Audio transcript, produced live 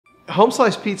Home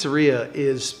Slice Pizzeria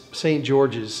is St.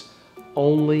 George's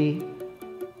only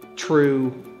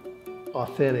true,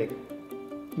 authentic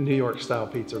New York style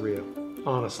pizzeria,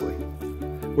 honestly.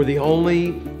 We're the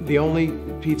only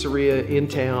pizzeria in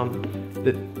town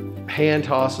that hand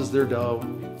tosses their dough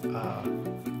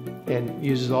and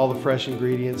uses all the fresh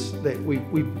ingredients. That we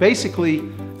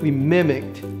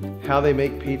mimicked how they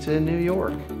make pizza in New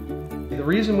York. The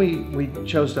reason we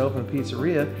chose to open a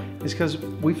pizzeria is because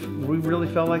we really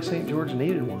felt like St. George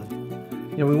needed one.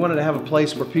 You know, we wanted to have a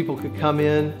place where people could come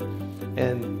in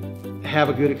and have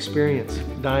a good experience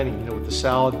dining. You know, with the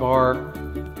salad bar,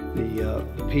 the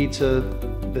pizza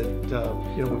that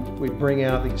you know we bring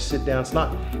out. They can sit down.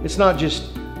 It's not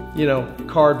just, you know,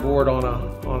 cardboard on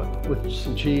a with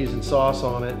some cheese and sauce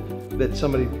on it that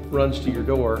somebody runs to your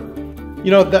door. You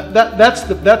know, that's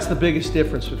the biggest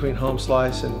difference between Home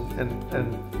Slice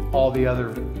and all the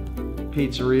other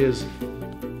pizzerias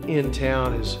in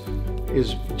town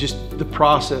is just the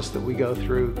process that we go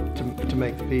through to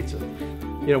make the pizza.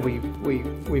 You know,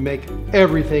 we make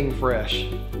everything fresh,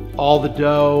 all the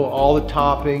dough, all the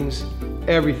toppings,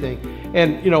 everything.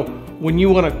 And you know, when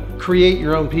you want to create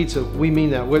your own pizza, we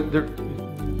mean that.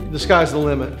 The sky's the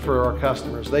limit for our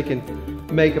customers. They can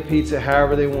make a pizza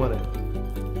however they want it.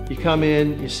 You come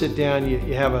in, you sit down,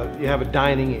 you have a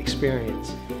dining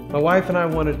experience. My wife and I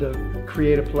wanted to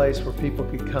create a place where people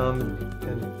could come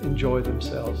and enjoy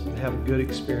themselves and have a good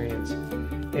experience.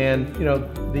 And you know,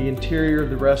 the interior of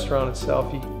the restaurant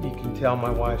itself, you can tell my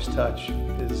wife's touch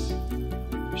is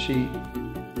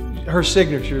her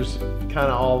signature's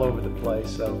kind of all over the place.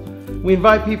 So we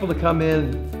invite people to come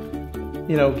in,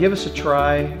 you know, give us a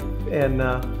try and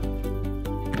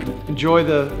enjoy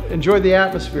the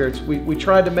atmosphere. We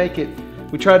tried to make it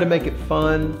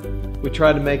fun. We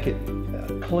tried to make it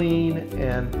clean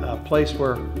and a place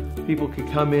where people could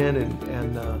come in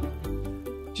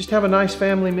and just have a nice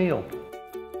family meal.